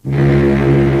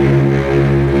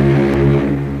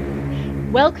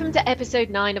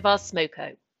episode 9 of our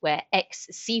Smoko, where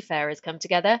ex-seafarers come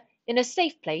together in a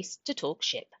safe place to talk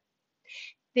ship.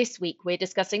 This week we're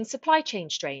discussing supply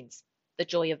chain strains, the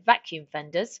joy of vacuum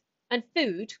fenders, and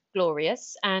food,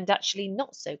 glorious and actually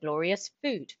not so glorious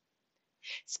food.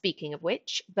 Speaking of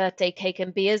which, birthday cake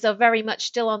and beers are very much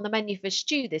still on the menu for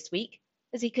Stu this week,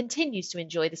 as he continues to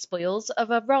enjoy the spoils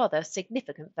of a rather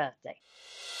significant birthday.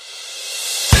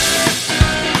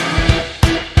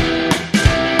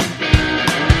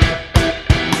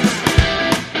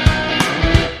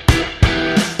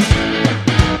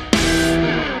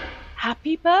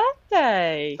 Happy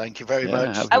birthday! Thank you very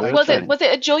much. Was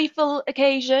it a joyful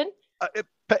occasion?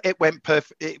 It went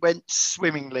perfect. It went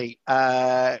swimmingly.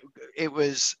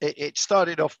 It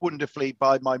started off wonderfully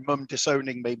by my mum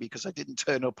disowning me because I didn't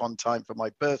turn up on time for my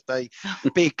birthday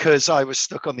because I was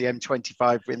stuck on the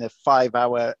M25 in a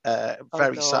 5-hour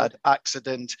very sad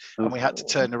accident, and we had to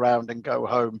turn around and go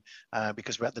home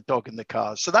because we had the dog in the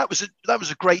car. So that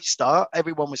was a great start.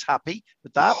 Everyone was happy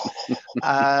with that.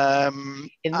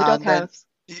 In the doghouse.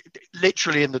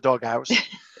 Literally in the doghouse.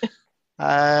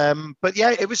 But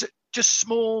yeah, it was just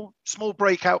small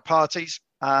breakout parties,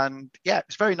 and yeah,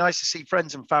 it's very nice to see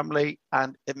friends and family,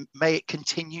 and may it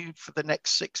continue for the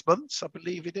next 6 months. I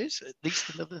believe it is at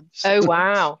least another 6 months.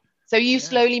 Wow. So you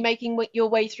slowly making your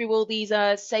way through all these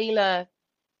sailor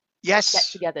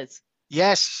get-togethers?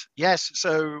 Yes.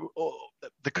 So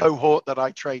the cohort that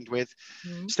I trained with,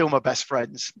 still my best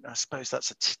friends. I suppose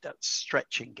that's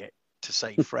stretching it to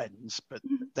say friends, but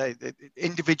they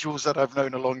individuals that I've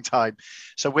known a long time.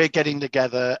 So we're getting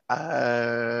together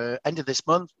end of this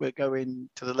month. We're going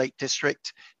to the Lake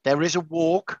District. There is a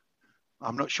walk.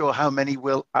 I'm not sure how many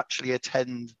will actually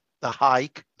attend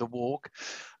the walk.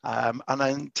 And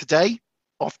then today,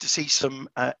 off to see some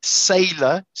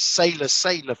sailor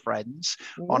friends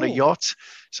on a yacht.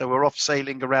 So we're off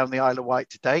sailing around the Isle of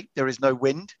Wight today. There is no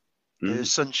wind.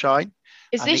 There's sunshine.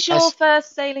 Is this your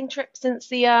first sailing trip since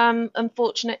the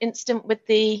unfortunate incident with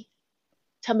the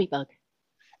tummy bug?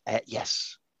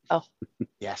 Yes. Oh,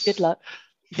 yes. Good luck.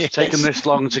 Yes. Taken this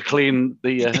long to clean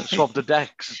the swab the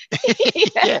decks.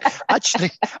 Yeah.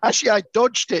 Actually, I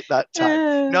dodged it that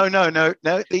time. No.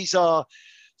 These are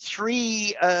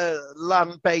 3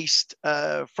 land-based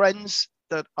friends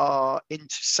that are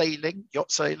into sailing,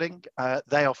 yacht sailing.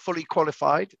 They are fully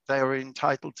qualified. They are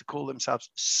entitled to call themselves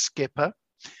skipper.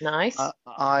 Nice.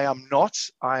 I am not.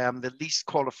 I am the least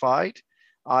qualified.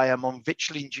 I am on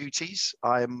victualling duties.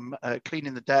 I am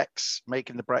cleaning the decks,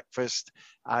 making the breakfast,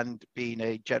 and being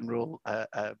a general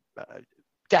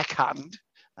deckhand.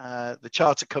 The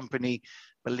charter company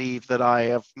believe that I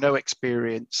have no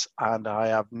experience and I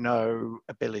have no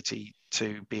ability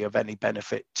to be of any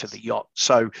benefit to the yacht.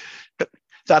 So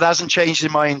that hasn't changed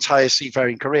in my entire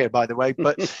seafaring career, by the way.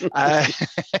 But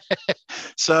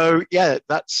so yeah,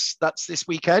 that's this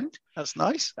weekend. That's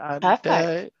nice. And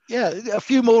a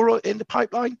few more in the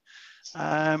pipeline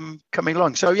coming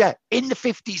along. So yeah, in the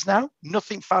 50s now.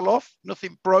 Nothing fell off.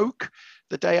 Nothing broke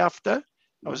the day after.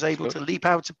 I was able to leap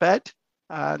out of bed,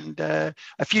 and a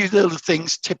few little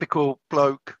things. Typical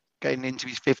bloke getting into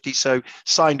his 50s. So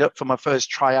signed up for my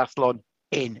first triathlon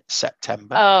in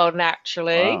September. Oh,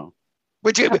 naturally. Wow.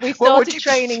 Have we started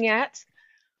training yet?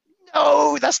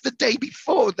 No, that's the day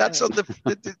before. That's on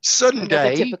the Sunday.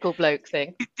 Another typical bloke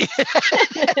thing.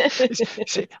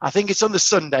 I think it's on the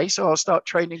Sunday, so I'll start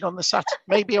training on the Saturday.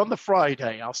 Maybe on the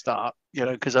Friday I'll start.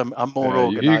 Because I'm more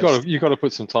organised. You got to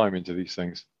put some time into these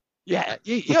things. Yeah.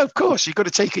 Of course, you've got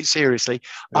to take it seriously.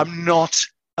 Yeah. I'm not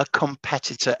a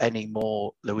competitor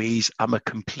anymore, Louise. I'm a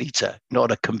completer,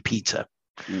 not a competer.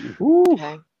 Ooh,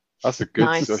 okay. That's a good.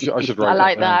 Nice. I should write. I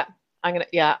like that. Down. I'm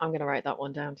gonna write that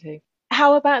one down too.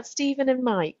 How about Stephen and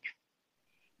Mike?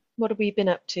 What have we been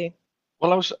up to?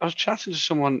 Well, I was chatting to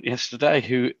someone yesterday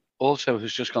who also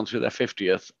has just gone through their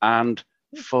 50th, and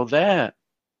for their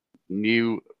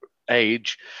new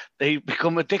age, they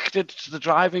become addicted to the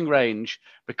driving range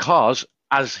because,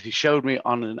 as he showed me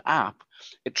on an app,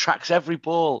 it tracks every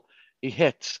ball he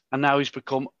hits, and now he's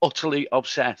become utterly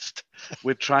obsessed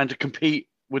with trying to compete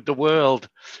with the world.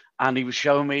 And he was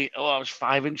showing me, I was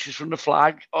 5 inches from the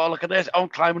flag. Oh, look at this. I'm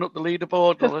climbing up the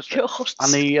leaderboard.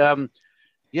 And he,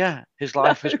 his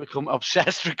life has become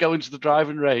obsessed with going to the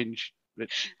driving range.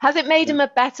 Has it made him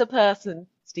a better person,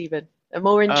 Stephen? A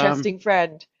more interesting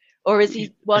friend? Or is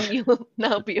he one you'll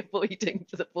now be avoiding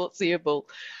for the foreseeable?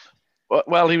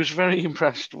 Well, he was very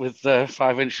impressed with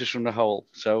 5 inches from the hole.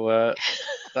 So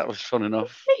that was fun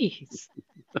enough. Please.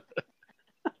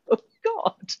 Oh,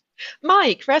 God.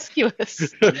 Mike, rescue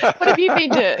us. What have you been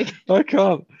doing? I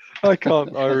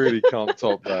really can't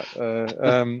top that.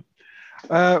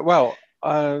 Well,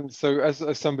 So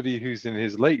as somebody who's in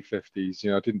his late 50s,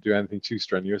 I didn't do anything too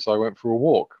strenuous. I went for a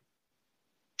walk,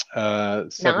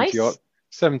 70 odd Nice.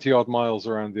 70 odd miles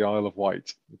around the Isle of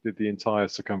Wight. I did the entire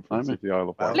circumference of the Isle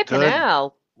of Wight. Flipping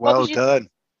hell. What Well was you? done.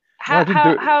 No, I didn't do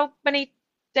it. How many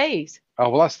days? Oh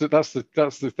well, that's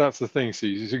the thing.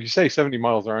 See, so you say 70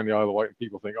 miles around the Isle of Wight, and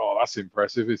people think, "Oh, that's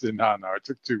impressive." It's in no, it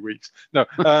took 2 weeks. No,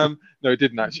 no, it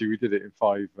didn't actually. We did it in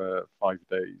 5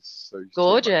 days. So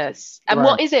Gorgeous. And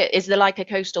what is it? Is there like a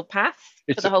coastal path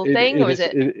for the whole thing, or is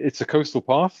it? It's a coastal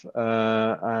path,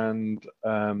 and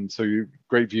so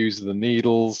great views of the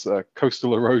Needles,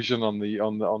 coastal erosion on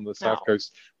the south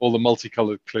coast, all the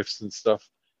multicolored cliffs and stuff.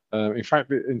 In fact,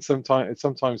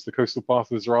 sometimes the coastal path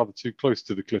was rather too close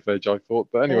to the cliff edge, I thought.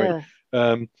 But anyway,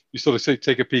 you sort of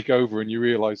take a peek over and you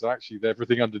realise that actually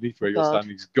everything underneath where you're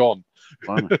standing is gone.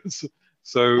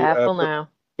 So, careful now.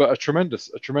 But a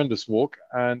tremendous walk,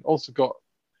 and also got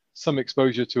some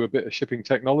exposure to a bit of shipping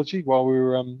technology while we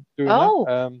were doing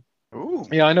that.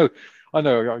 Yeah, I know.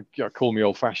 Call me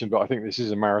old-fashioned, but I think this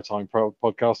is a maritime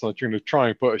podcast, and I'm trying to try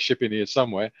and put a ship in here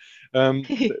somewhere.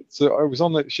 So I was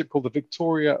on the ship called the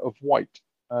Victoria of Wight,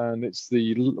 and it's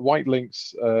the White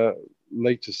Link's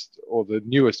latest or the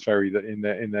newest ferry that in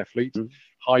their fleet,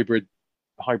 hybrid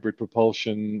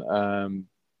propulsion.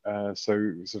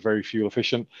 So it's a very fuel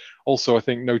efficient. Also, I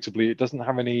think notably, it doesn't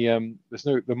have any.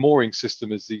 The mooring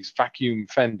system is these vacuum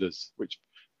fenders, which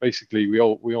basically we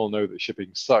all know that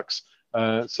shipping sucks.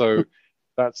 So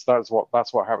that's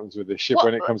what happens with this ship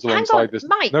when it comes alongside this.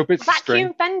 Mike, no bits of string.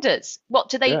 Vacuum fenders. What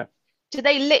do they? Yeah. Do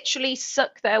they literally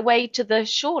suck their way to the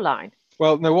shoreline?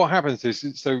 Well, no. What happens is,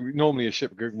 so normally a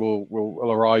ship will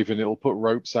arrive and it'll put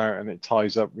ropes out and it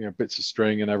ties up, bits of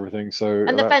string and everything. So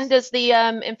and the fenders, the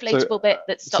inflatable bit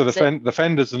that stops it. The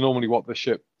fenders are normally what the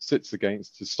ship sits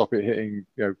against to stop it hitting,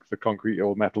 the concrete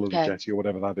or metal of the jetty or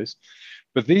whatever that is.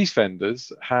 But these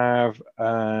fenders have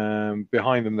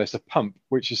behind them there's a pump,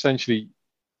 which essentially,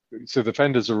 so the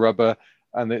fenders are rubber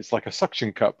and it's like a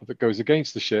suction cup that goes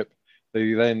against the ship.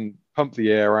 They then pump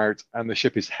the air out, and the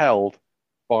ship is held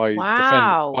by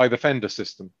the fender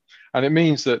system, and it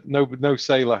means that no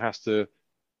sailor has to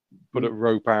put a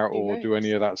rope out or do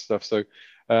any of that stuff. So,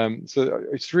 so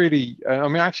it's really.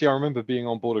 Actually, I remember being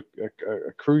on board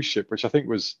a cruise ship, which I think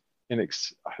was I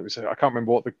can't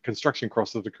remember what the construction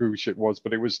cost of the cruise ship was,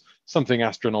 but it was something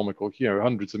astronomical.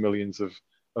 Hundreds of millions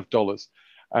of dollars.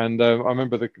 And I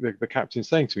remember the captain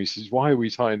saying to me, he says, "Why are we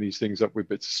tying these things up with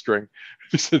bits of string?"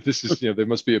 He said, "This is, there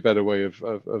must be a better way of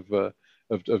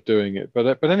doing it."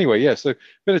 But anyway, yeah. So a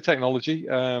bit of technology,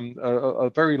 a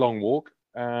very long walk.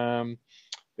 I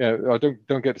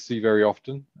don't get to see very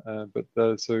often, but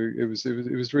so it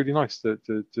was really nice to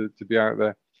be out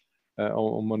there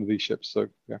on one of these ships. So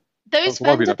yeah. Those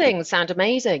fender things sound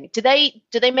amazing. Do they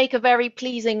make a very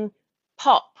pleasing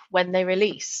pop when they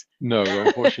release? No,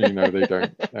 unfortunately, no, they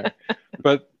don't. No.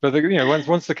 But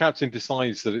once the captain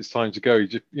decides that it's time to go,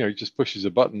 he just pushes a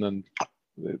button and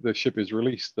the ship is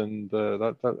released. And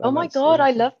oh my God,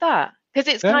 I love that, because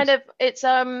it's it's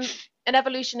an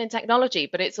evolution in technology,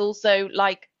 but it's also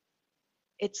like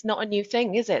it's not a new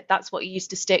thing, is it? That's what you used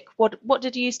to stick. What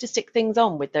did you used to stick things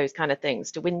on with those kind of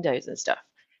things to windows and stuff?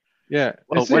 Yeah.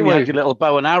 Well, when you had your little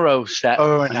bow and arrow set.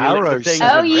 Oh, an arrow set.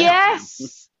 Oh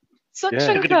yes.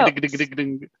 Suction cups.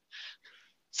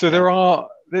 So there are.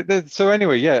 So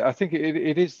anyway, yeah, I think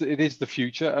it is the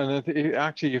future, and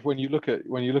actually, when you look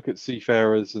at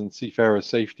seafarers and seafarer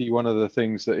safety, one of the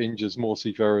things that injures more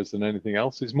seafarers than anything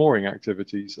else is mooring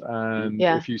activities, and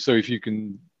if you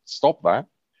can stop that,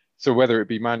 so whether it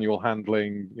be manual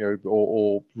handling,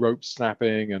 or rope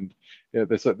snapping, and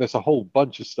there's a whole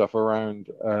bunch of stuff around.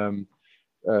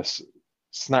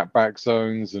 Snapback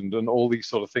zones and all these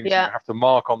sort of things you have to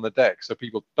mark on the deck so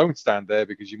people don't stand there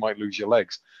because you might lose your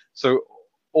legs. So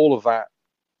all of that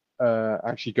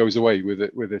actually goes away with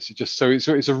this.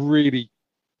 It's a really,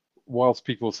 whilst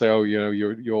people say, oh,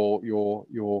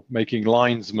 you're making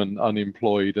linesmen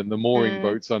unemployed and the mooring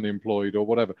boats unemployed or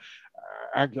whatever.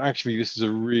 Actually, this is a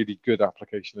really good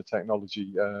application of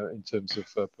technology in terms of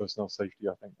personnel safety,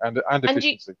 I think, and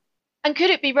efficiency. And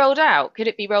could it be rolled out? Could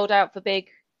it be rolled out for big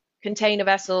container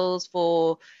vessels,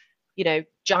 for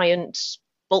giant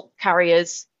bulk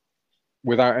carriers,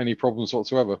 without any problems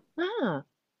whatsoever?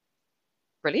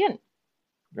 Brilliant.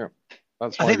 Yeah,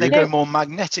 that's. I think they go more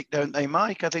magnetic, don't they,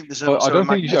 Mike? I think there's. I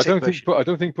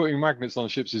don't think putting magnets on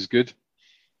ships is good.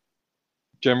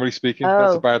 Generally speaking,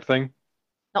 that's a bad thing.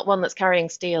 Not one that's carrying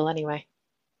steel, anyway.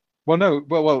 Well, no.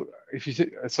 Well, if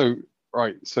you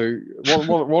what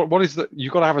is that?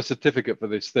 You've got to have a certificate for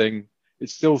this thing.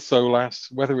 It's still SOLAS.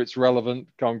 Whether it's relevant,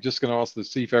 I'm just going to ask the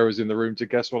seafarers in the room to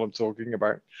guess what I'm talking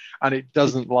about. And it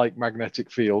doesn't like magnetic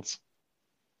fields.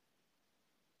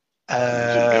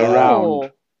 Does it go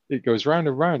round? It goes round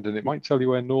and round, and it might tell you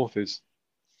where north is.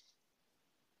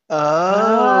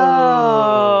 Oh.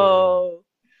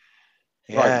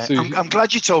 Yeah, Right, so I'm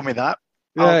glad you told me that.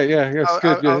 Yeah, it's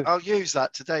good. I'll use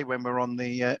that today when we're on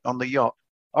the yacht.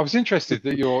 I was interested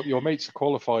that your mates are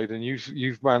qualified and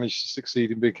you've managed to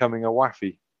succeed in becoming a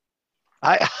waffy.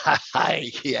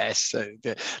 Yes.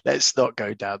 Let's not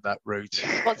go down that route.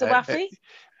 What's a waffy?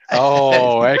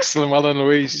 Oh, excellent. Well done,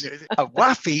 Louise. A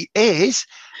waffy is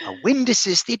a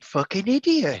wind-assisted fucking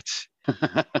idiot.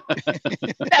 No,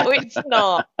 it's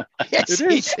not. Yes,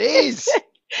 it is.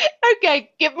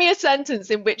 Okay, give me a sentence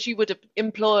in which you would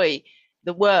employ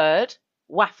the word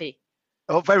waffy.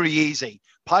 Oh, very easy.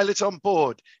 Pilot on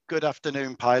board. Good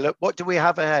afternoon, pilot. What do we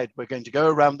have ahead? We're going to go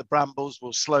around the brambles.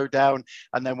 We'll slow down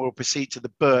and then we'll proceed to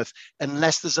the berth,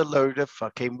 unless there's a load of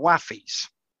fucking waffies.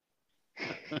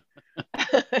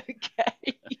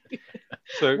 Okay.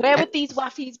 So, where would these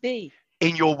waffies be?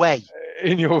 In your way.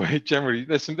 In your way, generally.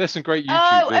 There's some great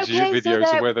YouTube videos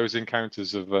so of where those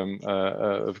encounters have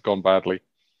gone badly.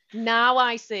 Now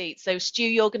I see. So, Stu,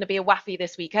 you're going to be a waffy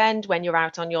this weekend when you're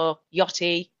out on your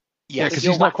yachty. Yeah, because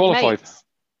he's not qualified.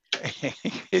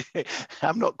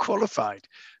 I'm not qualified.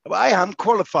 I am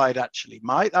qualified, actually,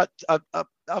 Mike. I'll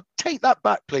take that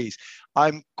back, please.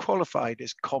 I'm qualified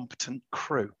as competent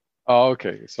crew. Oh,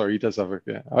 okay. Sorry, he does have a.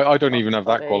 Yeah, I don't even have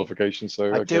that qualification.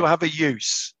 So I do have a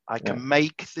use. I can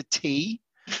make the tea.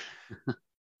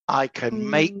 I can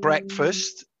make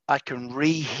breakfast. I can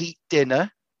reheat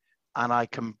dinner, and I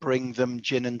can bring them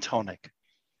gin and tonic.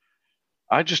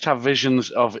 I just have visions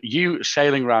of you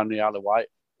sailing around the Isle of Wight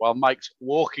while Mike's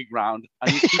walking round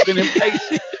and you keeping him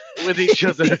pace with each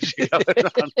other as you go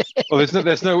around. Well,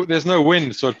 there's no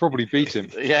wind, so I'd probably beat him.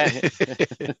 Yeah.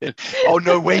 Oh,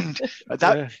 no wind.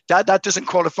 That doesn't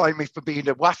qualify me for being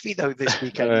a waffy though this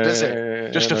weekend, does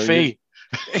it? Just a fee.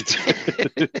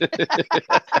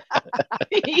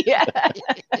 Yeah.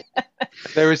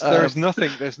 There's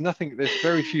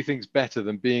very few things better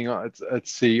than being at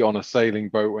sea on a sailing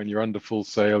boat when you're under full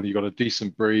sail. You've got a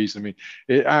decent breeze. I mean,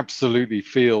 it absolutely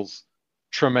feels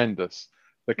tremendous.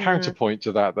 The counterpoint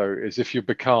to that, though, is if you're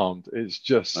becalmed, it's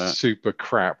just super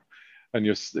crap. And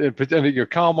you're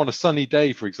calm on a sunny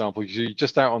day, for example, you're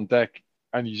just out on deck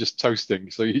and you're just toasting,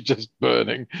 so you're just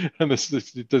burning, and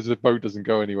the boat doesn't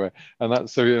go anywhere. And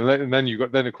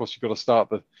then of course you've got to start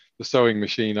the sewing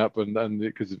machine up, and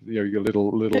because your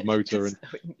little motor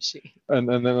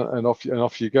and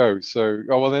off you go. So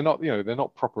they're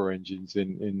not proper engines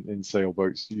in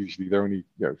sailboats. Usually they're only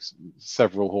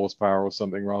several horsepower or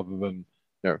something, rather than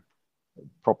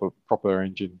proper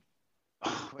engine.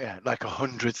 Oh, yeah, like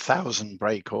 100,000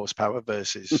 brake horsepower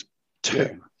versus 2.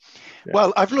 Yeah.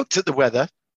 Well, I've looked at the weather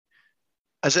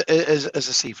as a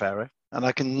seafarer, and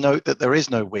I can note that there is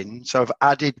no wind. So I've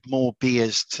added more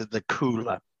beers to the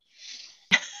cooler.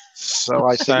 So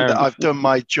I think that I've done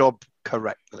my job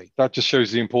correctly. That just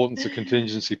shows the importance of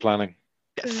contingency planning.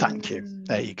 Yeah, thank you.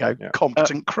 There you go. Yeah.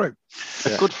 Competent crew.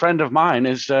 A good friend of mine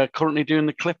is currently doing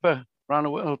the Clipper around the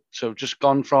world. So just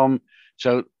gone from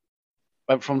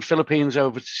Philippines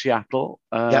over to Seattle.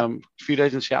 A few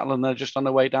days in Seattle, and they're just on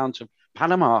their way down to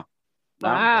Panama.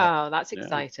 Wow, that's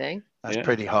exciting. That's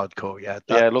pretty hardcore. Yeah.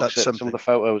 It looks at some of the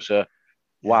photos.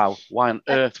 Wow, why on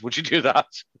earth would you do that?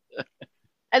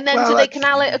 And then do they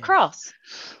canal it across?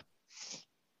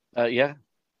 Yeah.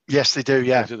 Yes, they do.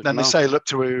 Yeah. Then they sail up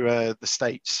to the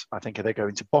States. I think they're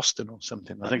going to Boston or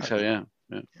something like that. I think so.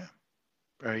 Yeah.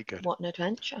 Very good. What an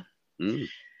adventure. Mm.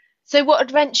 So what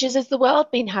adventures has the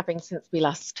world been having since we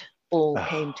last all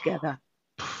came together?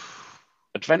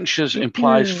 Adventures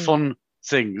implies fun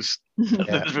things.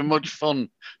 There's been much fun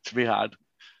to be had.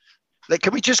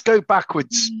 Can we just go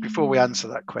backwards before we answer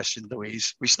that question,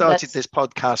 Louise? We started this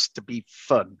podcast to be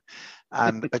fun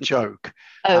and a joke.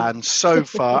 And so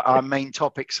far, our main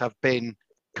topics have been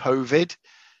COVID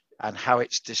and how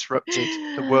it's disrupted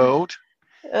the world.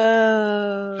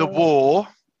 The war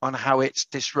on how it's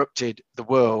disrupted the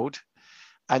world.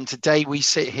 And today we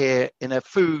sit here in a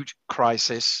food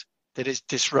crisis that is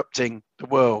disrupting the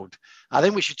world. I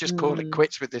think we should just call it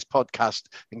quits with this podcast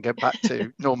and get back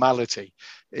to normality.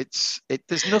 There's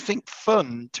nothing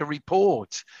fun to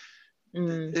report.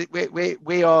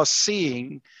 We are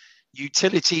seeing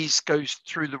utilities go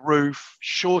through the roof,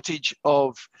 shortage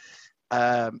of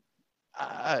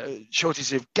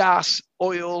gas,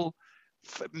 oil,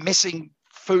 missing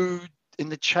food in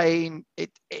the chain.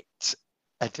 It's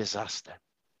a disaster.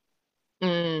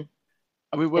 I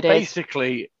mean, we're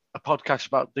basically a podcast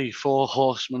about the 4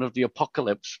 horsemen of the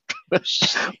apocalypse.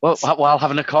 Well, while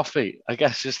having a coffee, I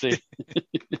guess is the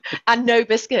And no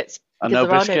biscuits. And Because no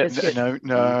there are no biscuits. biscuits.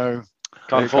 No.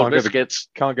 can't afford biscuits.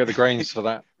 Can't get the grains for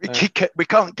that. We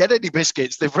can't get any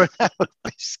biscuits. They've run out of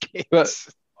biscuits. But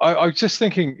I was just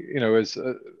thinking,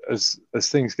 as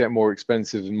things get more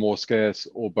expensive and more scarce,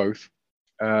 or both,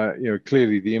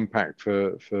 clearly the impact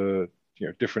for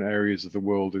different areas of the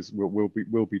world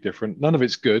will be different. None of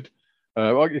it's good,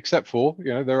 except for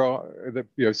there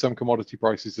are some commodity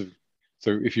prices of.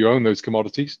 So if you own those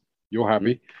commodities, you're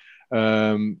happy.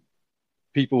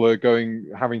 People are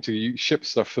having to ship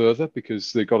stuff further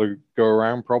because they've got to go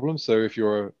around problems. So if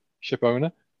you're a ship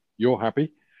owner, you're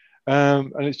happy.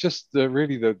 And it's just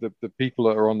really the people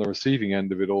that are on the receiving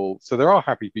end of it all. So there are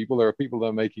happy people. There are people that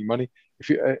are making money. If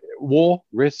you war,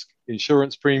 risk,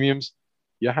 insurance premiums,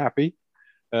 you're happy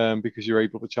because you're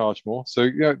able to charge more. So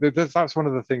that's one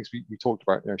of the things we talked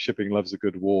about. Shipping loves a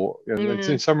good war.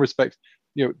 In some respects,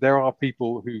 there are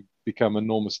people who become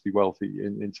enormously wealthy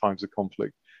in times of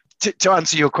conflict. To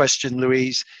answer your question,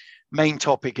 Louise, main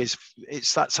topic is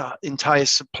that's our entire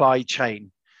supply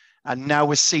chain. And now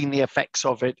we're seeing the effects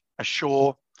of it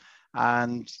ashore.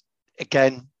 And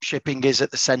again, shipping is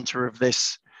at the center of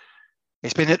this.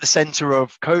 It's been at the center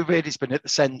of COVID. It's been at the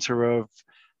center of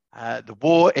the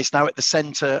war. It's now at the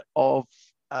center of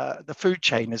the food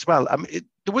chain as well.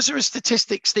 Was there a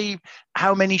statistic, Steve,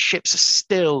 how many ships are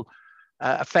still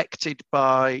affected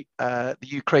by the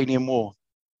Ukrainian war?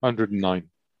 109.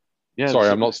 Yeah, Sorry,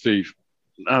 I'm not Steve.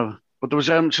 No, but there was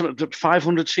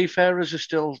 500 seafarers are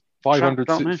still 500.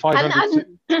 trapped, 500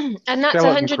 and that's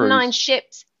 109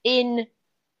 ships in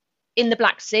the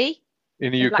Black Sea,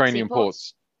 in the Ukrainian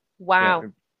ports. Wow.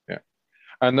 Yeah.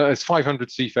 And it's 500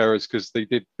 seafarers because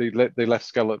they left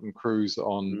skeleton crews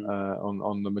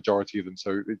on the majority of them,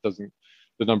 so it doesn't.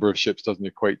 The number of ships doesn't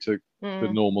equate to the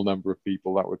normal number of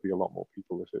people. That would be a lot more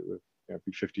people if it would be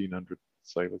 1,500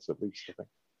 sailors at least, I think.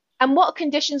 And what are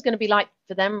conditions going to be like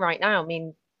for them right now? I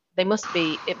mean, it must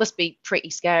be pretty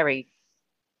scary,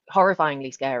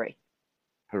 horrifyingly scary.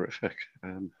 Horrific.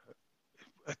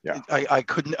 Yeah. I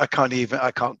can't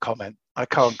comment. I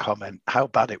can't comment how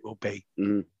bad it will be.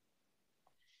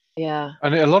 Yeah.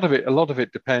 And a lot of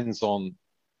it depends on,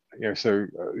 so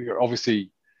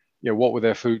obviously, what were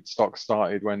their food stocks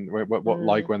started when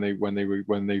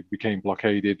they became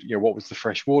blockaded? What was the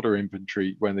freshwater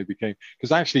inventory when they became?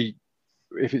 Because actually,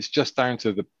 if it's just down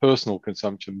to the personal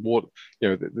consumption, water,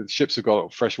 the ships have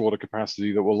got freshwater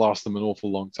capacity that will last them an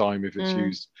awful long time if it's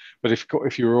used. But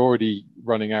if you're already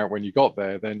running out when you got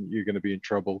there, then you're going to be in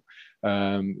trouble.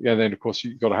 Then of course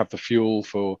you've got to have the fuel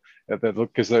for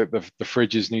because the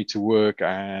fridges need to work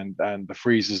and the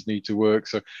freezers need to work.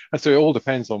 So it all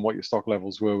depends on what your stock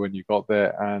levels were when you got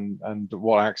there and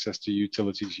what access to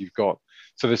utilities you've got.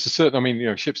 So there's a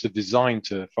certain, ships are designed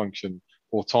to function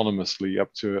autonomously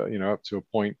up to a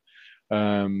point,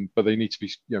 but they need to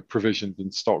be provisioned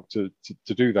and stocked to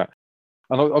do that.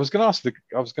 And I was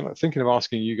thinking of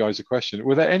asking you guys a question.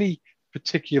 Were there any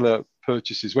particular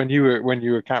purchases when you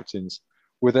were captains?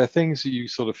 Were there things that you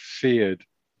sort of feared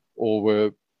or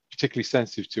were particularly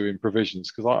sensitive to in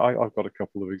provisions? Because I've got a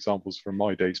couple of examples from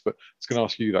my days, but I was going to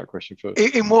ask you that question first.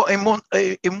 In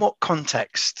what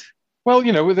context? Well,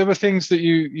 there were things that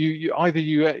you either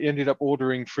ended up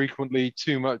ordering frequently,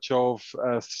 too much of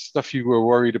stuff you were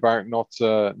worried about not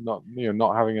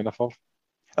having enough of.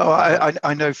 Oh,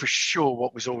 I know for sure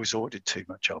what was always ordered too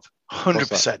much of.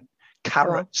 100%.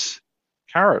 Carrots.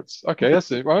 Carrots. Okay,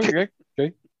 that's it. Well, okay.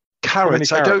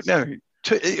 Carrots. I don't know.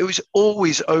 It was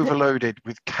always overloaded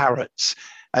with carrots,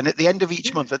 and at the end of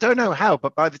each month, I don't know how,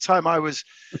 but by the time I was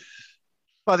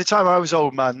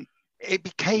old man, it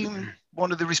became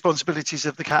one of the responsibilities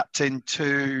of the captain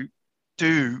to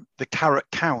do the carrot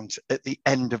count at the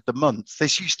end of the month.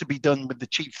 This used to be done with the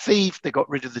chief thief. They got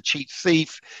rid of the chief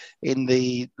thief in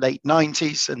the late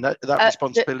 90s, and that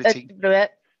responsibility.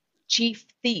 Chief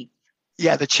thief.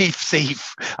 Yeah, the chief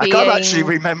thief. I can't actually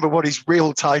remember what his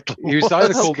real title was. He was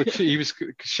either called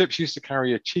ships used to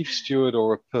carry a chief steward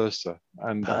or a purser,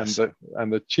 and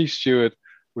the chief steward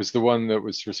was the one that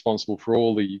was responsible for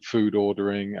all the food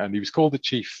ordering, and he was called the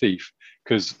chief thief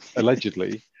because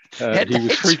allegedly he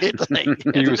was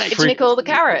frequently all the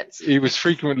carrots. He was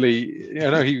frequently,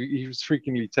 he was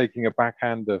frequently taking a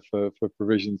backhander for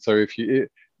provision. So if you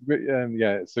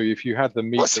had the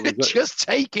meat, wasn't just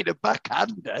taking a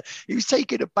backhander. He was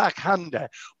taking a backhander,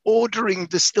 ordering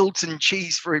the Stilton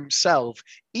cheese for himself,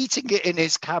 eating it in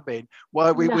his cabin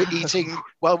while we were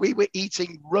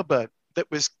eating rubber that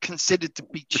was considered to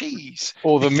be cheese,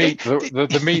 or the meat,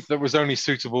 the meat that was only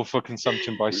suitable for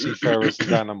consumption by seafarers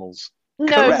and animals.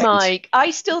 No, Correct. Mike,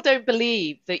 I still don't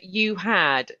believe that you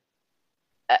had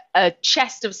a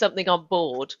chest of something on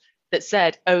board that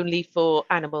said only for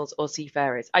animals or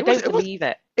seafarers. I don't believe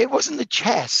it. It wasn't a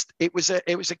chest. It was a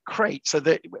crate, so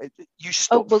that you Oh,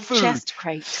 store well, food. chest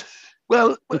crate.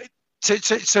 Well,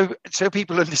 so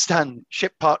people understand.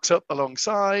 Ship parks up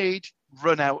alongside.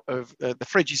 Run out of the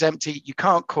fridge is empty. You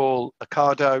can't call a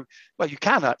cardo. Well, you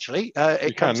can actually.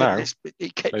 You can now.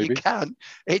 You can.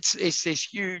 It's this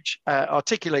huge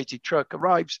articulated truck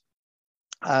arrives,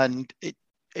 and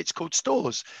it's called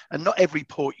stores, and not every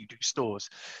port you do stores.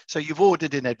 So you've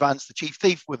ordered in advance. The chief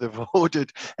thief would have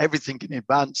ordered everything in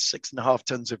advance, 6.5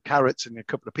 tons of carrots and a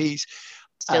couple of peas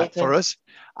for us,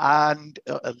 and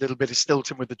a little bit of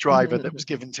Stilton with the driver that was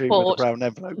given to him with a brown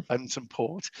envelope and some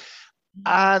port.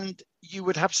 And you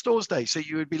would have stores day. So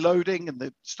you would be loading and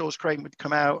the stores crane would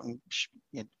come out and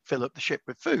fill up the ship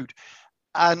with food.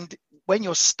 And when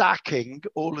you're stacking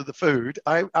all of the food,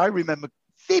 I remember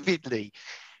vividly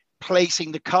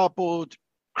placing the cardboard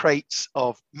crates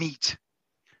of meat,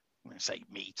 I'm going to say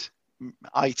meat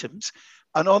items,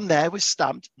 and on there was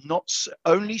stamped not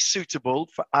only suitable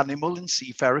for animal and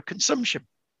seafarer consumption.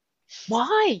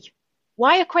 Why?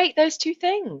 Why equate those two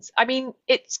things? I mean,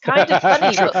 it's kind of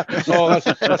funny, but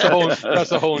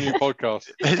that's a whole new podcast.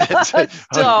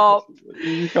 Stop.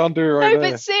 You can't do it right there.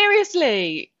 No, but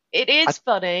seriously, it is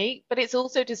funny, but it's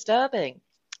also disturbing.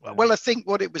 Well, I think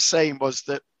what it was saying was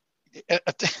that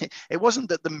it wasn't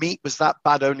that the meat was that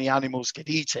bad only animals could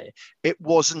eat it. It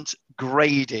wasn't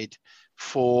graded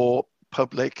for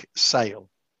public sale.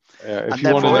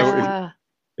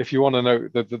 If you want to know,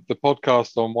 the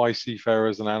podcast on why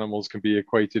seafarers and animals can be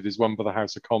equated is one for the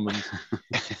House of Commons.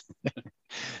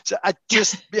 So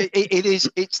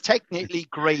it's technically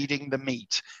grading the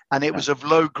meat, and it was of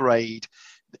low grade.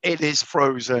 It is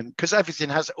frozen because everything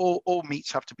has all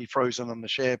meats have to be frozen on the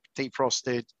ship,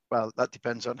 defrosted. Well, that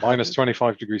depends on minus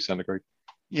 25 degrees centigrade.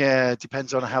 Yeah, it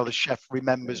depends on how the chef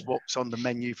remembers what's on the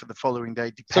menu for the following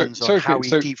day. Depends on how he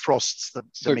defrosts the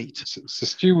meat. So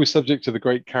Stu was subject to the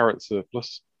great carrot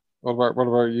surplus. What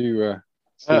about you,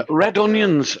 Steve? Red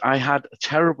onions. I had a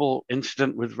terrible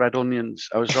incident with red onions.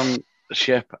 I was on the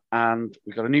ship and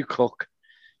we got a new cook,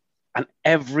 and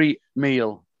every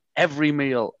meal,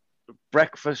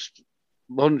 breakfast,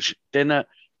 lunch, dinner,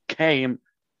 came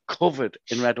covered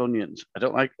in red onions. I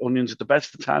don't like onions at the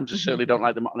best of times. I certainly don't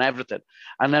like them on everything.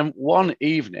 And then one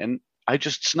evening, I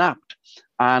just snapped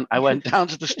and I went down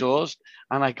to the stores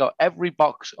and I got every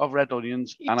box of red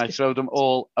onions and I threw them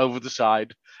all over the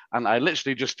side. And I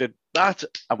literally just did that.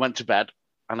 I went to bed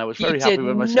and I was very happy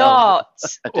with myself.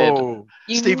 I did. Oh,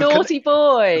 you Stephen, naughty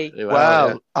boy.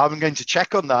 Well, I'm going to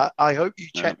check on that. I hope you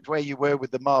checked where you were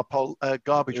with the Marpol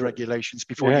garbage regulations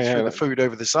before you threw the food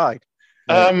over the side.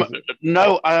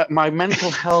 No, my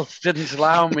mental health didn't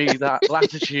allow me that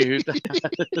latitude.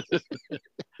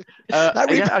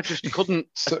 I just couldn't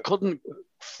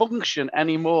function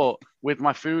anymore with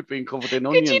my food being covered in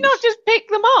onions. Did you not just pick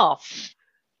them off?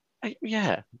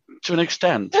 Yeah, to an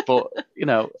extent, but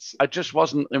I just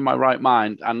wasn't in my right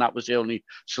mind, and that was the only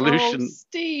solution.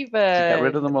 Stephen, to get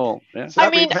rid of them all. Yeah. I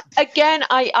mean, again,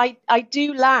 I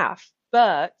do laugh,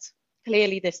 but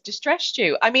clearly this distressed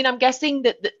you. I mean, I'm guessing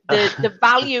that the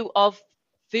value of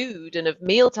food and of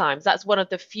meal times, that's one of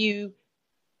the few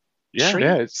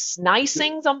treats,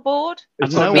 nicings on board.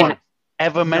 And no one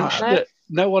ever mentioned it.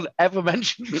 No one ever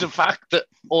mentioned the fact that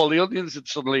all the onions had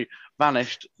suddenly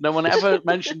vanished. No one ever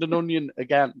mentioned an onion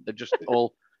again. They just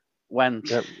all went.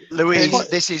 Yep. Louise,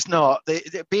 this is not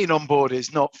being on board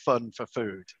is not fun for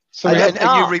food. So and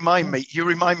you remind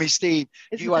me, Steve,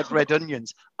 you had red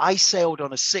onions. I sailed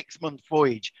on a 6-month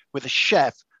voyage with a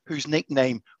chef whose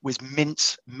nickname was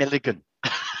Mince Milligan.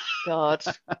 God,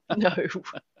 no.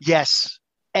 Yes,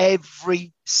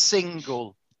 every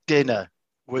single dinner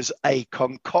was a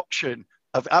concoction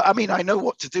of. I mean, I know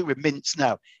what to do with mince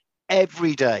now.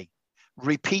 Every day,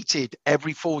 repeated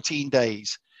every 14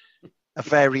 days. A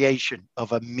variation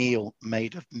of a meal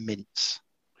made of mince.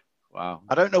 Wow.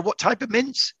 I don't know what type of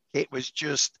mince. It was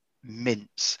just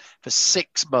mince for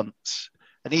 6 months.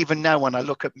 And even now when I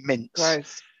look at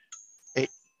mince,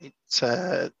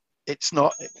 it's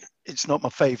not my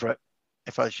favorite,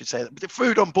 if I should say that. But the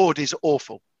food on board is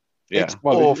awful. Yeah. It's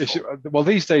awful. Well,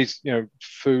 these days,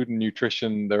 food and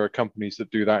nutrition, there are companies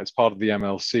that do that. It's part of the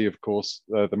MLC, of course,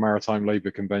 the Maritime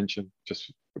Labour Convention.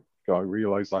 Just I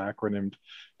realised I acronymed.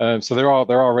 So there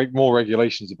are more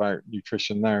regulations about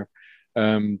nutrition now.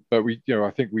 But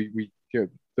I think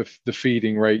the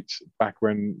feeding rate back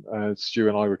when Stu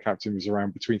and I were captain was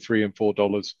around between $3 and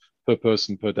 $4 per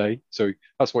person per day. So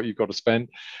that's what you've got to spend.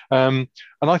 And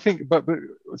I think,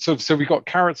 so we got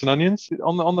carrots and onions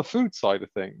on the food side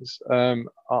of things.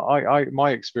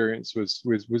 My experience was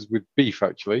with beef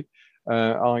actually.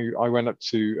 I went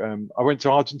to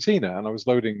Argentina and I was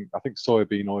loading, I think,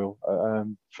 soybean oil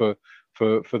for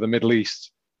the Middle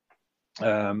East,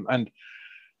 and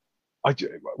I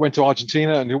went to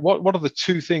Argentina. And what are the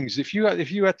two things, if you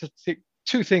had to pick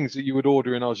two things that you would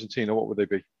order in Argentina, what would they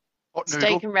be? Hot noodle.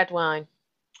 Steak and red wine.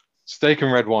 Steak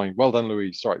and red wine. Well done,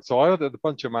 Louise. Right. So I ordered a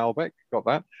bunch of Malbec, got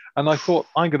that, and I thought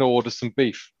I'm going to order some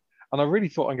beef. And I really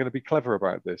thought I'm going to be clever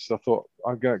about this.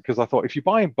 Because I thought if you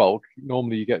buy in bulk,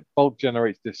 normally you get bulk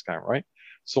generates discount, right?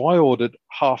 So I ordered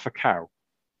half a cow.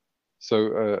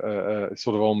 So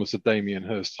sort of almost a Damien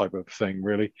Hirst type of thing,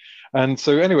 really. And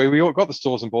so anyway, we all got the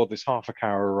stores on board. This half a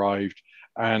cow arrived,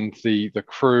 and the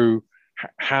crew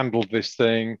handled this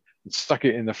thing, and stuck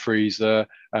it in the freezer,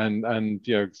 and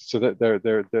so that there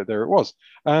it was.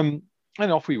 And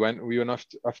off we went. We went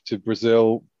off to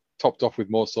Brazil, topped off with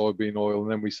more soybean oil,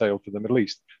 and then we sailed for the Middle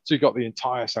East. So you got the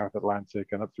entire South Atlantic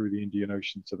and up through the Indian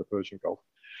Ocean to the Persian Gulf.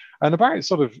 And about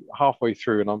sort of halfway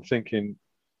through, and I'm thinking,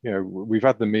 we've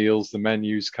had the meals, the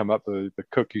menus come up. The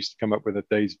cook used to come up with a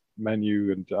day's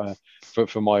menu and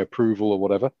for my approval or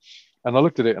whatever. And I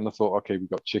looked at it and I thought, okay, we've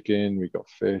got chicken, we've got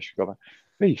fish, we've got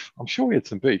beef. I'm sure we had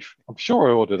some beef. I'm sure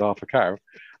I ordered half a cow.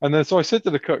 And then so I said to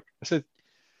the cook, I said,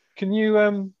 can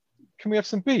we have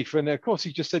some beef? And of course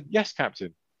he just said, yes,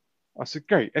 Captain. I said,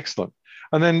 great, excellent.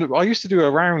 And then I used to do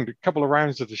a couple of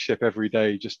rounds of the ship every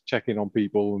day, just checking on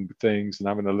people and things and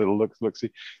having a little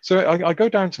look-see. So I go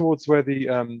down towards where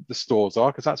the stores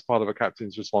are, because that's part of a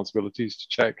captain's responsibilities, to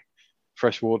check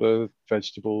fresh water,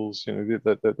 vegetables,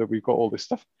 that we've got all this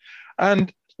stuff.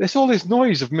 And there's all this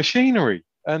noise of machinery.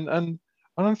 And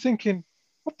I'm thinking,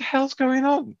 what the hell's going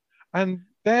on? And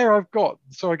there I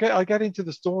get into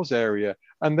the stores area,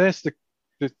 and there's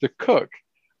the cook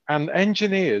and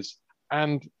engineers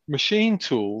and machine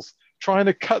tools trying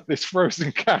to cut this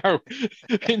frozen cow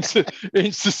into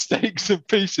steaks and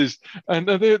pieces, and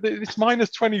it's minus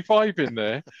 25 in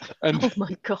there. And oh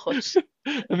my gosh!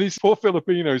 And these poor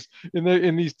Filipinos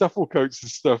in these duffel coats and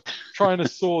stuff trying to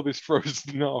saw this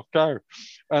frozen half cow.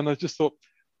 And I just thought,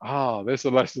 there's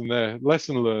a lesson there,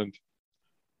 lesson learned.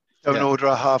 Don't order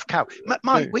a half cow.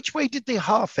 Mike, which way did they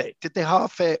half it? Did they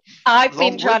half it? I've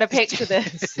been trying to picture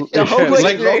this the whole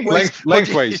way.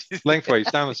 Lengthways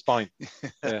down the spine.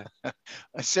 Yeah.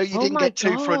 So you didn't get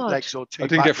two front legs or two. I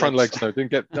didn't get front legs. legs.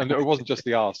 No, and it wasn't just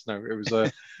the arse. No, it was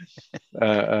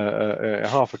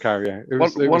half a cow. Yeah, it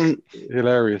was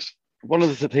hilarious. One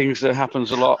of the things that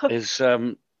happens a lot is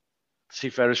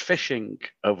seafarers fishing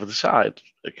over the side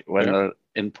when they're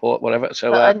in port, whatever.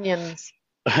 So onions.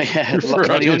 Yeah, lots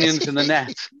of onions in the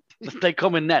net. They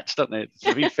come in nets, don't they?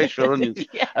 To be fish or onions.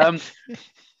 Yeah.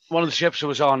 One of the ships I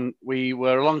was on, we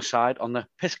were alongside on the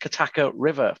Piscataqua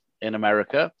River in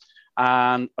America,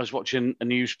 and I was watching a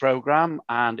news program,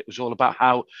 and it was all about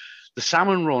how the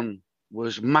salmon run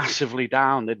was massively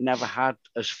down. They'd never had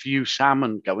as few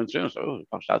salmon going through. So, oh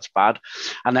gosh, that's bad.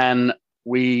 And then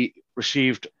we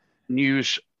received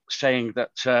news saying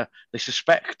that they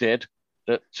suspected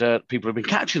that people have been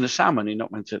catching the salmon. You're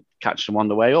not meant to catch them on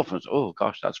the way up. And oh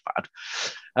gosh, that's bad.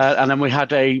 And then we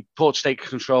had a port state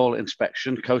control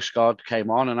inspection. Coast Guard came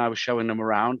on, and I was showing them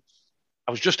around.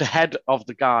 I was just ahead of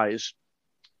the guys,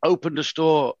 opened a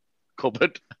store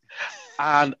cupboard,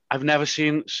 and I've never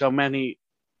seen so many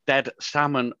dead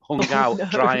salmon hung out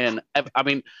drying. I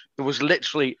mean, there was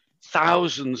literally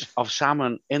thousands of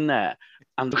salmon in there,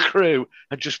 and the crew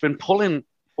had just been pulling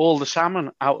all the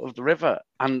salmon out of the river.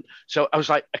 And so I was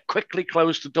like, I quickly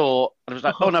closed the door, and I was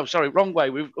like, oh no, sorry, wrong way.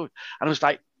 And I was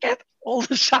like, get all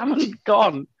the salmon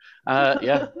gone.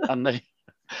 And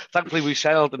thankfully we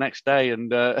sailed the next day,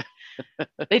 and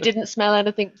they didn't smell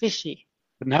anything fishy.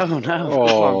 No.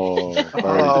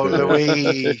 Oh,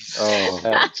 Louise.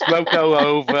 Smoko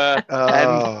over.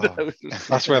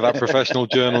 That's where that professional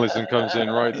journalism comes in,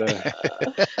 right there.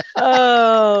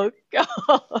 Oh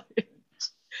God.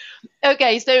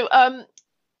 Okay, so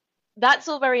that's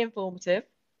all very informative.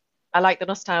 I like the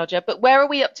nostalgia, but where are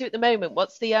we up to at the moment?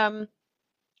 What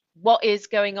is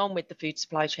going on with the food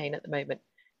supply chain at the moment?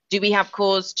 Do we have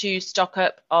cause to stock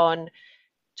up on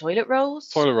toilet rolls?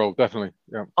 Toilet roll, definitely.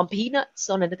 Yeah. On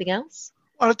peanuts? On anything else?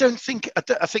 Well,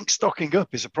 I think stocking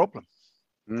up is a problem.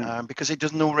 Because it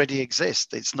doesn't already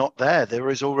exist. It's not there.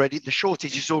 The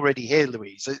shortage is already here,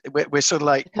 Louise. We're sort of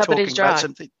like talking about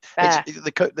something.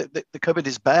 The cupboard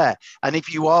is bare. And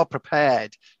if you are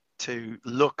prepared to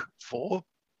look for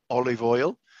olive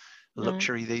oil,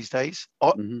 luxury these days,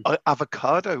 or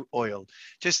avocado oil,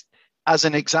 just as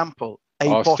an example, Oh,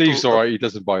 bottle Steve's all of- right. He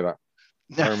doesn't buy that.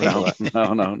 I remember that.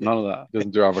 No, none of that. Doesn't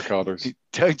do avocados.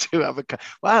 Don't do avocado.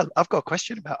 Well, I've got a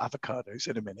question about avocados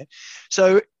in a minute.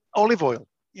 So olive oil,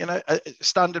 a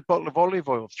standard bottle of olive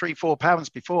oil,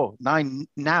 £3-4 before,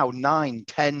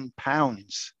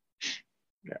 £9-10.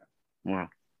 Yeah. Wow.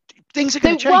 Things are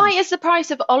going to So change. why is the price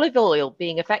of olive oil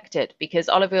being affected? Because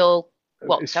olive oil,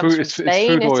 It's comes food. from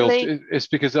Spain, It's food oil. Italy? It's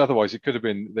because otherwise it could have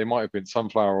been. They might have been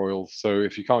sunflower oil. So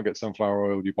if you can't get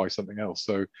sunflower oil, you buy something else.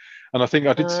 So, and I think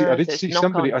I did see. I So did it's see knock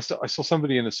somebody. on. I saw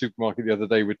somebody in a supermarket the other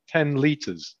day with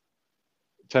 10-liter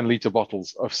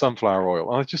bottles of sunflower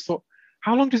oil, and I just thought,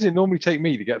 how long does it normally take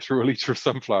me to get through a liter of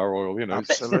sunflower oil?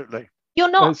 Absolutely. You're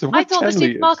not. So I what, thought the 10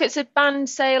 liters? supermarkets had banned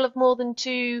sale of more than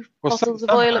 2 Well, bottles of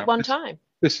some oil at have. one time.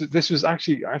 This was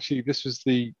actually this was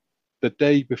the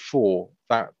day before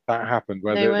that happened,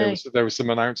 where No there was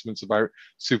some announcements about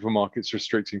supermarkets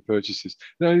restricting purchases.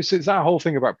 No, it's that whole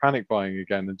thing about panic buying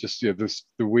again, and just the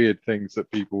weird things that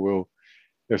people will.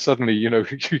 Suddenly, you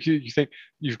think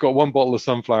you've got one bottle of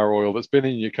sunflower oil that's been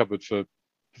in your cupboard for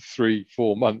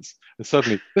 3-4 months, and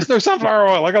suddenly there's no sunflower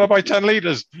oil. I got to buy 10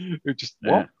 liters. It just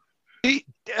what? I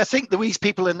think these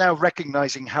people are now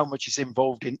recognizing how much is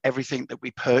involved in everything that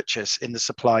we purchase in the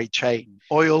supply chain.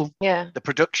 Oil, the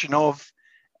production of,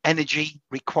 energy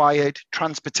required,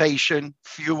 transportation,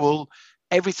 fuel,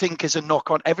 everything is a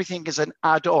knock-on, everything is an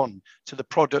add-on to the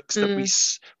products that we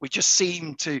just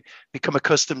seem to become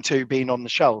accustomed to being on the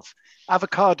shelf.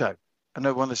 Avocado, I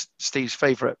know one of Steve's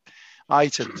favorite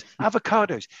items.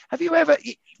 Avocados. Have you ever,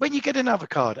 when you get an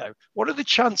avocado, what are the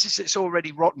chances it's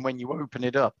already rotten when you open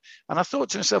it up? And I thought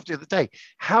to myself the other day,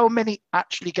 how many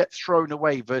actually get thrown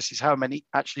away versus how many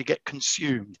actually get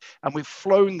consumed? And we've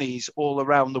flown these all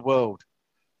around the world.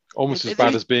 Almost as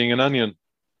bad as being an onion.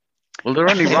 Well, they're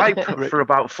only ripe for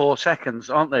about 4 seconds,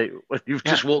 aren't they? When you've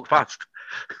just walked past.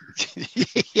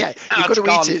 Yeah, you've got to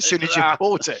eat it as soon as you've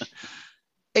bought it.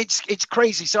 It's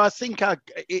crazy. So I think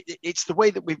it's the way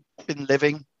that we've been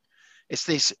living. It's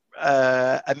this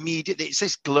immediate. It's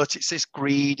this glut. It's this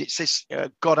greed. It's this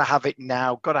got to have it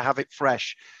now. Got to have it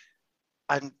fresh.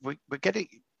 And we're getting.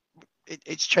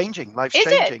 It's changing. Life's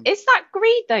changing. Is that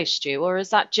greed though, Stu, or is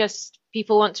that just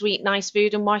people want to eat nice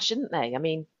food and why shouldn't they? I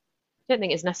mean, I don't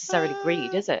think it's necessarily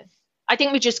greed, is it? I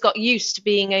think we just got used to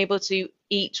being able to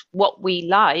eat what we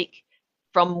like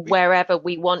from wherever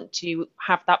we want to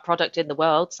have that product in the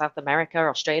world, South America,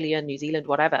 Australia, New Zealand,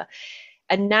 whatever.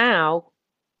 And now...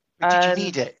 Did you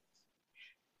need it?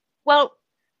 Well,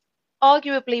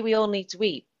 arguably we all need to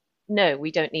eat. No,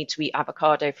 we don't need to eat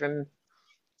avocado from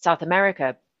South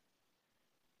America.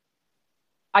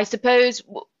 I suppose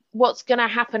what's going to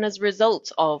happen as a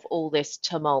result of all this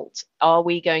tumult? Are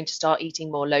we going to start eating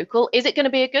more local? Is it going to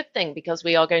be a good thing because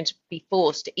we are going to be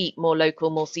forced to eat more local,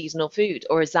 more seasonal food?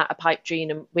 Or is that a pipe dream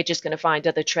and we're just going to find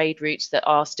other trade routes that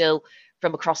are still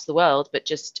from across the world, but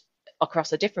just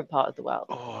across a different part of the world?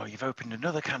 Oh, you've opened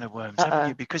another can of worms, haven't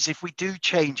you? Because if we do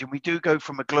change and we do go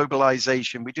from a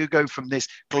globalization, we do go from this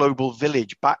global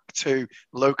village back to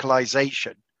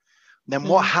localization, then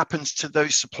what happens to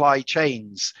those supply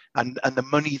chains and the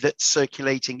money that's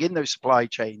circulating in those supply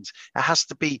chains? We have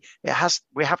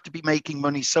to be making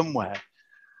money somewhere.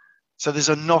 So there's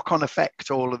a knock-on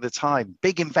effect all of the time.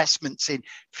 Big investments in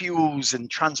fuels and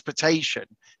transportation.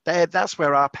 That's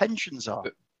where our pensions are.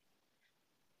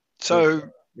 So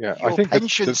yeah, your I think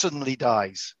pension suddenly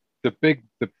dies.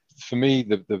 For me,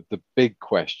 the big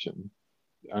question,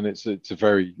 and it's a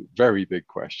very, very big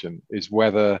question, is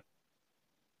whether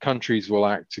countries will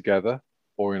act together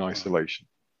or in isolation.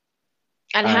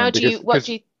 And how do you,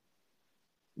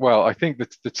 well, I think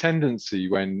that the tendency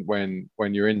when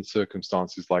you're in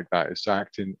circumstances like that is to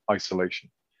act in isolation.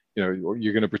 You're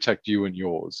going to protect you and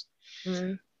yours.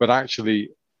 But actually,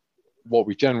 what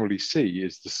we generally see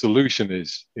is the solution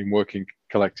is in working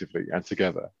collectively and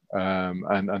together.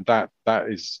 And that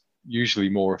is usually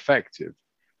more effective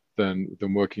than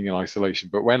working in isolation.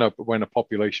 But when a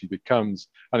population becomes,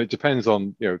 and it depends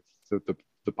on the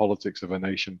politics of a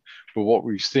nation, but what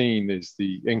we've seen is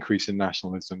the increase in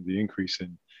nationalism, the increase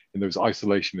in those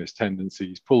isolationist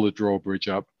tendencies, pull the drawbridge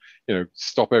up,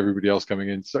 stop everybody else coming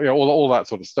in, so all that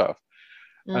sort of stuff.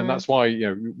 And that's why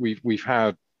we've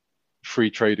had free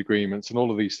trade agreements and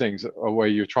all of these things are where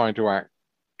you're trying to act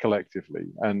collectively,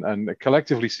 and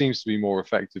collectively seems to be more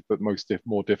effective, but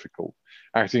more difficult.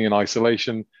 Acting in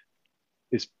isolation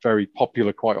is very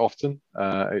popular quite often.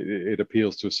 It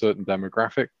appeals to a certain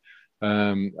demographic,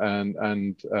 and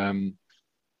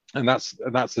that's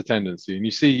the tendency. And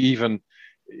you see even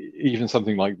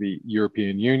something like the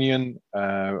European Union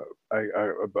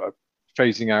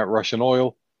phasing out Russian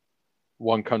oil.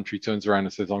 one country turns around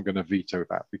and says, I'm going to veto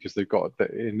that because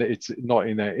it's not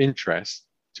in their interest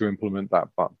to implement that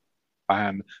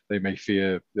ban. They may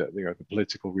fear the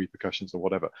political repercussions or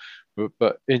whatever.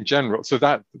 But in general, so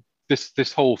that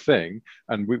this whole thing,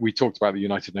 and we talked about the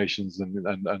United Nations and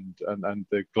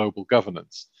the global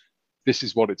governance. This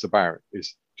is what it's about: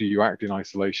 is do you act in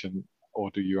isolation or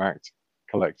do you act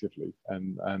collectively?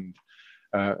 And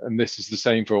this is the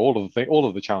same for all of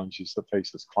the challenges that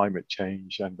face us: climate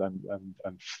change and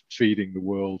feeding the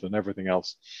world and everything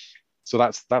else. So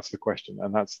that's the question,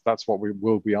 and that's what we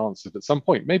will be answered at some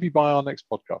point, maybe by our next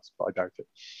podcast, but I doubt it.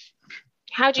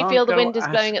 How do you feel the wind is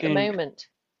blowing at the moment?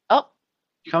 Oh,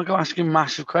 you can't go asking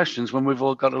massive questions when we've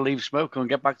all got to leave Smoko and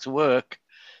get back to work.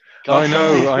 I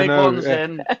know. I know.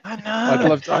 I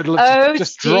love oh, to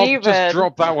just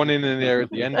drop that one in there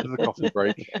at the end of the coffee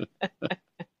break.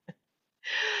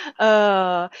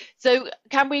 So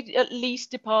can we at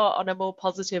least depart on a more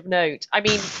positive note? I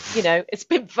mean, it's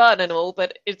been fun and all,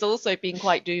 but it's also been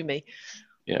quite doomy.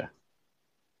 Yeah.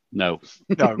 No.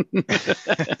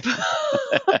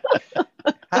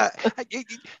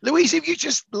 Louise, have you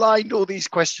just lined all these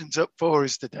questions up for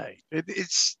us today?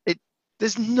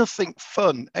 There's nothing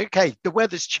fun. Okay, the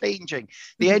weather's changing.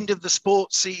 The end of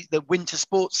the winter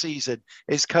sports season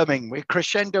is coming. We're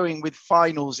crescendoing with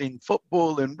finals in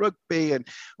football and rugby and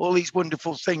all these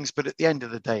wonderful things. But at the end of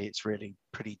the day, it's really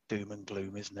pretty doom and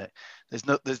gloom, isn't it?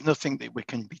 There's nothing that we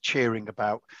can be cheering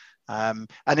about. And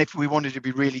if we wanted to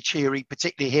be really cheery,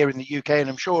 particularly here in the UK,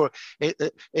 and I'm sure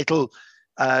it'll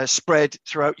spread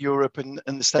throughout Europe and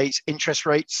the States, interest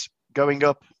rates going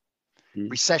up,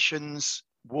 recessions,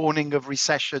 warning of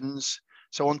recessions.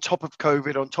 So on top of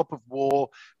COVID, on top of war,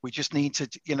 we just need to,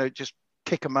 just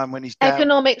kick a man when he's down.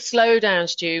 Economic slowdown,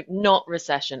 Stu, not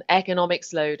recession. Economic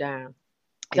slowdown.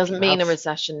 Doesn't mean a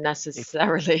recession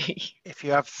necessarily. If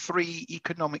you have 3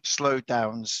 economic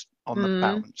slowdowns on the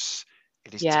bounce,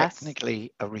 it is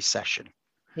technically a recession.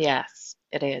 Yes,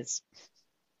 it is.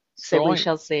 So we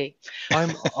shall see.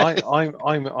 I'm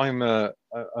an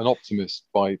optimist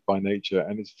by nature,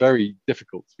 and it's very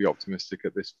difficult to be optimistic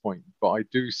at this point. But I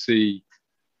do see.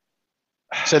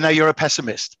 So now you're a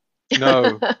pessimist.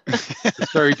 No,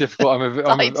 it's very difficult.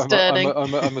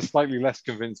 I'm a slightly less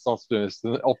convinced optimist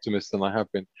than I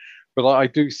have been, but I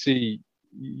do see.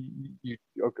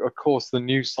 Of course, the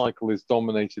news cycle is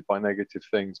dominated by negative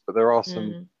things, but there are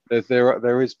some.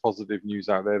 There is positive news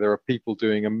out there. There are people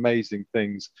doing amazing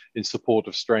things in support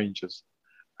of strangers,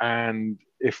 and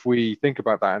if we think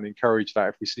about that and encourage that,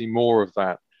 if we see more of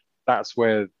that, that's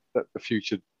where the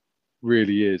future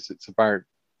really is. It's about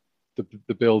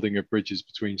the building of bridges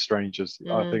between strangers.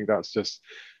 I think that's just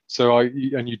so.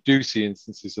 And you do see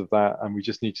instances of that, and we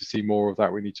just need to see more of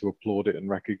that. We need to applaud it and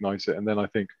recognize it, and then I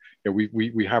think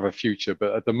we have a future.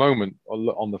 But at the moment,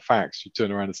 on the facts, you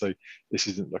turn around and say this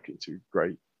isn't looking too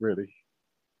great. Really,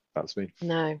 that's me.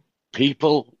 No.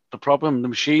 People, the problem, the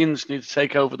machines need to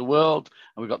take over the world,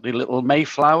 and we've got the little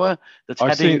Mayflower that's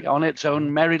heading on its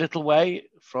own merry little way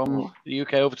from the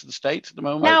UK over to the States at the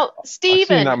moment. Now,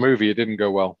 Stephen, I've seen that movie. It didn't go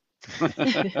well.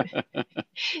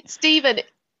 Stephen,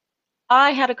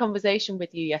 I had a conversation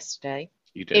with you yesterday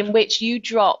in which you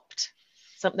dropped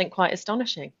something quite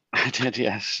astonishing. I did,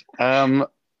 yes. A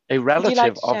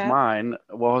relative of mine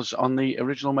was on the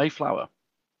original Mayflower.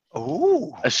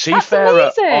 Oh, a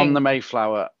seafarer on the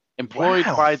Mayflower, employed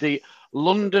by the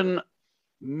London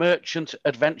Merchant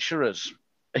Adventurers.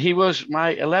 He was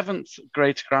my 11th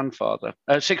great grandfather.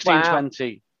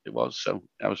 1620 it was, so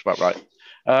that was about right.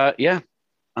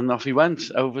 And off he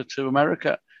went over to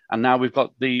America. And now we've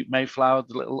got the Mayflower,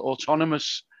 the little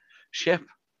autonomous ship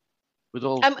with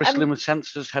all bristling with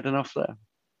sensors heading off there.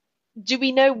 Do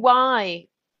we know why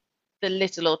the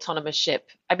little autonomous ship?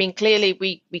 I mean, clearly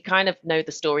we kind of know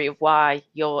the story of why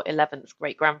your 11th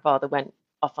great-grandfather went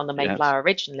off on the Mayflower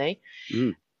originally.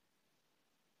 Do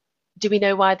we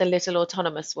know why the little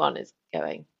autonomous one is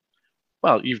going?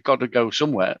 Well, you've got to go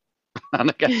somewhere. And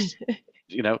I guess,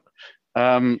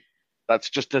 that's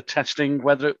just a testing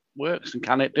whether it works and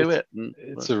can it do it. And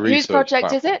it's a research whose project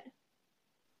platform. is it?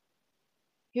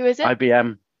 Who is it?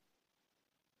 IBM.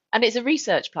 And it's a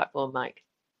research platform, Mike.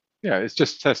 Yeah, it's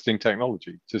just testing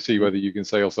technology to see whether you can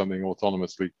sail something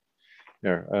autonomously.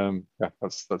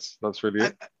 That's really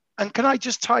it. And can I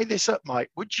just tie this up,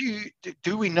 Mike?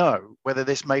 Do we know whether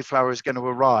this Mayflower is going to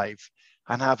arrive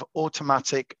and have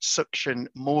automatic suction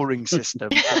mooring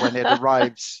system for when it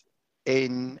arrives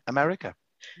in America?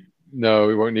 No,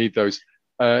 we won't need those.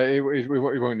 We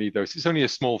won't need those. It's only a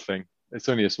small thing.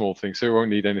 So it won't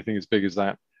need anything as big as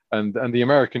that. And the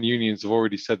American unions have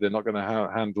already said they're not going to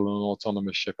handle an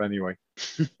autonomous ship anyway.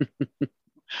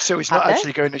 So it's not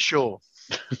actually going ashore.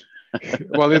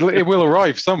 Well, it will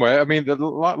arrive somewhere. I mean,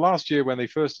 last year when they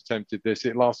first attempted this,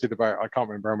 it lasted about, I can't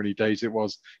remember how many days it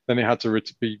was. Then it had to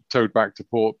be towed back to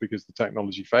port because the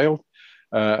technology failed.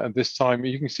 And this time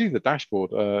you can see the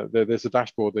dashboard. There's a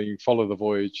dashboard that you can follow the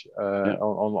voyage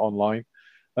online.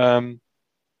 And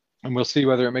we'll see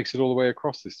whether it makes it all the way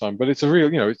across this time. But it's a real,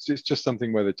 it's just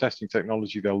something where they're testing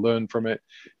technology. They'll learn from it.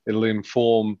 It'll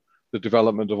inform the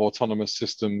development of autonomous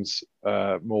systems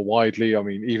more widely. I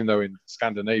mean, even though in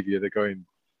Scandinavia they're going,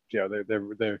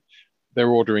 they're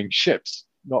ordering ships,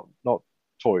 not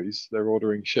toys. They're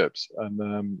ordering ships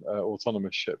and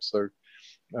autonomous ships. So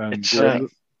it's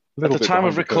at the time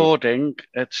of recording,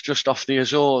 it's just off the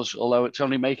Azores, although it's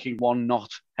only making 1 knot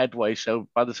headway. So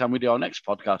by the time we do our next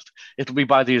podcast, it'll be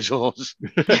by the Azores.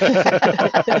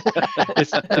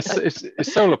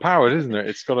 It's solar powered, isn't it?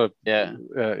 It's got a yeah.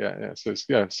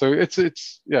 So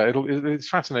it's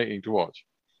fascinating to watch.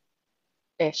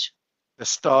 Ish. The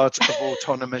start of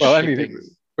autonomous well, shipping.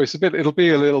 anything, it'll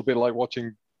be a little bit like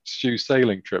watching Stu's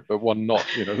sailing trip, but 1 knot.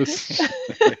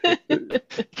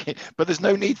 But there's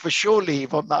no need for shore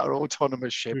leave on that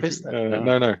autonomous ship, is there?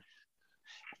 No.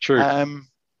 True.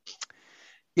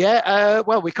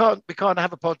 Well, we can't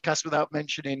have a podcast without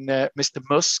mentioning Mr.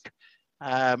 Musk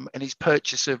and his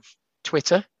purchase of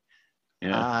Twitter.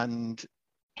 Yeah. And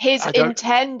his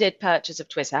intended purchase of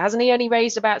Twitter. Hasn't he only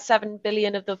raised about 7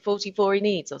 billion of the 44 he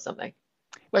needs or something?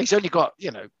 Well, he's only got,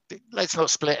 let's not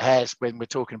split hairs when we're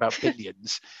talking about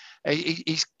billions.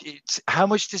 How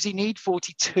much does he need?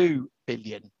 42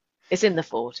 billion. It's in the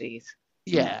 40s.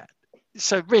 Yeah.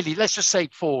 So really, let's just say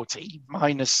 40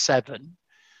 minus 7.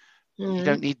 You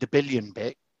don't need the billion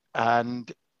bit.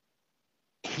 And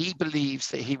he believes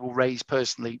that he will raise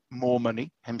personally more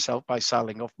money himself by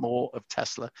selling off more of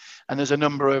Tesla. And there's a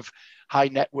number of high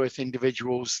net worth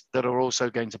individuals that are also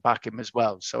going to back him as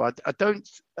well. So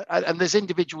and there's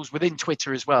individuals within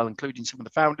Twitter as well, including some of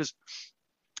the founders,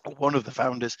 or one of the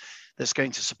founders, that's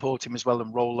going to support him as well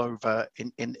and roll over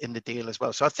in the deal as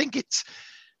well. So I think it's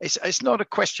not a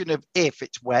question of if,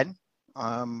 it's when.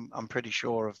 I'm pretty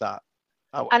sure of that.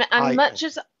 And much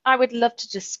as I would love to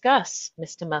discuss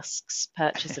Mr. Musk's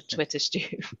purchase of Twitter, Stu,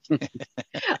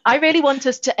 I really want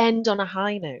us to end on a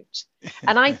high note.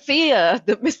 And I fear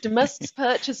that Mr. Musk's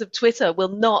purchase of Twitter will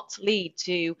not lead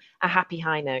to a happy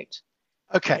high note.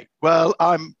 Okay, well,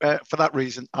 I'm for that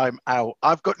reason, I'm out.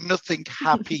 I've got nothing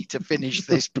happy to finish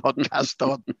this podcast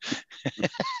on.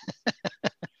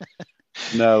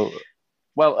 No.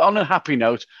 Well, on a happy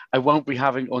note, I won't be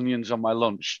having onions on my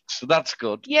lunch, so that's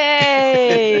good.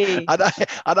 Yay! and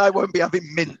I won't be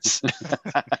having mince.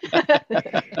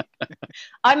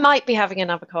 I might be having an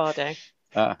avocado.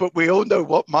 But we all know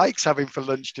what Mike's having for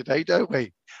lunch today, don't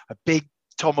we? A big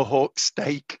tomahawk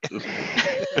steak.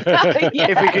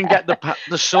 If we can get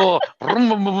the saw.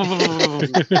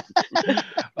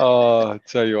 Oh, I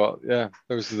tell you what, yeah,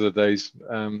 those are the days.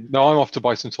 No, I'm off to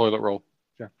buy some toilet roll.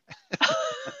 Yeah.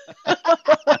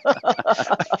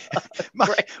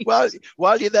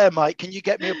 While you're there, Mike, can you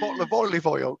get me a bottle of olive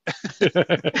oil?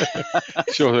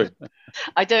 Sure thing.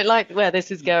 I don't like where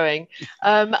this is going.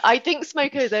 I think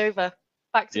Smoko's over.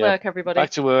 Back to work, everybody.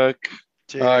 Back to work.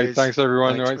 Cheers. All right, thanks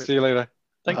everyone. All right, see you later.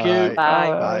 Thank you.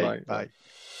 Bye. Bye.